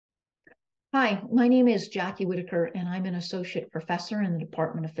Hi, my name is Jackie Whittaker, and I'm an associate professor in the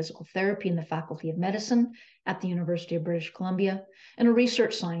Department of Physical Therapy in the Faculty of Medicine at the University of British Columbia and a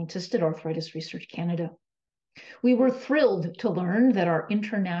research scientist at Arthritis Research Canada. We were thrilled to learn that our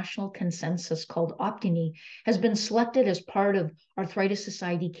international consensus called OptiKnee has been selected as part of Arthritis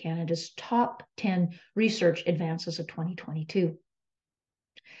Society Canada's top 10 research advances of 2022.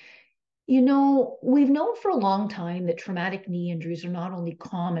 We've known for a long time that traumatic knee injuries are not only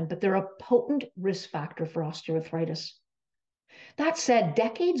common, but they're a potent risk factor for osteoarthritis. That said,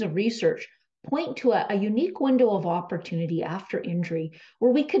 decades of research point to a unique window of opportunity after injury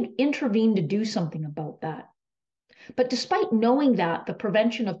where we could intervene to do something about that. But despite knowing that, the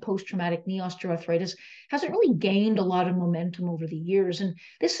prevention of post-traumatic knee osteoarthritis hasn't really gained a lot of momentum over the years. And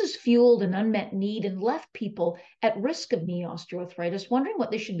this has fueled an unmet need and left people at risk of knee osteoarthritis wondering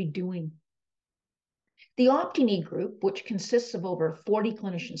what they should be doing. The OptiKnee group, which consists of over 40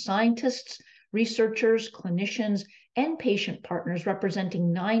 clinician scientists, researchers, clinicians, and patient partners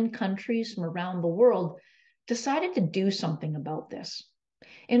representing 9 countries from around the world, decided to do something about this.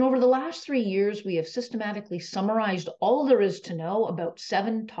 And over the last 3 years, we have systematically summarized all there is to know about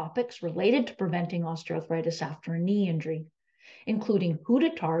 7 topics related to preventing osteoarthritis after a knee injury, including who to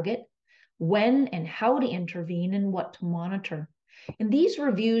target, when and how to intervene, and what to monitor. And these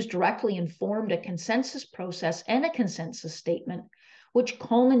reviews directly informed a consensus process and a consensus statement, which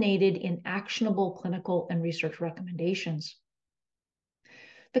culminated in actionable clinical and research recommendations.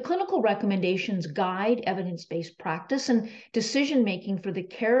 The clinical recommendations guide evidence-based practice and decision-making for the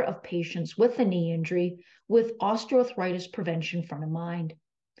care of patients with a knee injury with osteoarthritis prevention front of mind.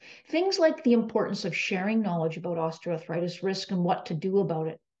 Things like the importance of sharing knowledge about osteoarthritis risk and what to do about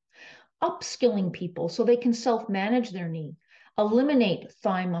it, upskilling people so they can self-manage their knee, eliminate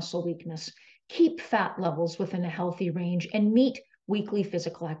thigh muscle weakness, keep fat levels within a healthy range, and meet weekly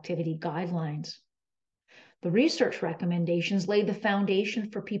physical activity guidelines. The research recommendations lay the foundation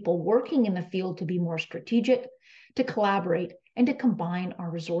for people working in the field to be more strategic, to collaborate, and to combine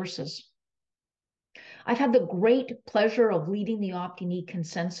our resources. I've had the great pleasure of leading the OptiKnee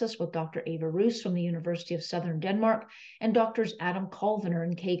consensus with Dr. Ava Roos from the University of Southern Denmark and Drs. Adam Colviner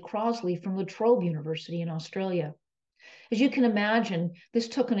and Kay Crosley from La Trobe University in Australia. As you can imagine, this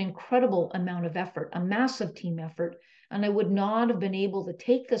took an incredible amount of effort, a massive team effort, and I would not have been able to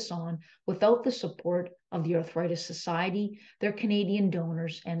take this on without the support of the Arthritis Society, their Canadian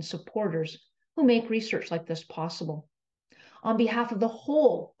donors, and supporters who make research like this possible. On behalf of the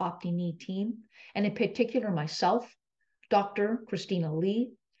whole OptiKnee team, and in particular myself, Dr. Christina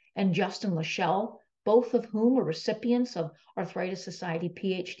Lee, and Justin Lachelle, both of whom were recipients of Arthritis Society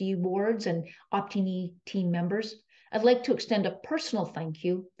PhD awards and OptiKnee team members, I'd like to extend a personal thank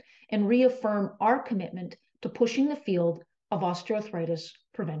you and reaffirm our commitment to pushing the field of osteoarthritis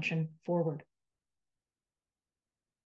prevention forward.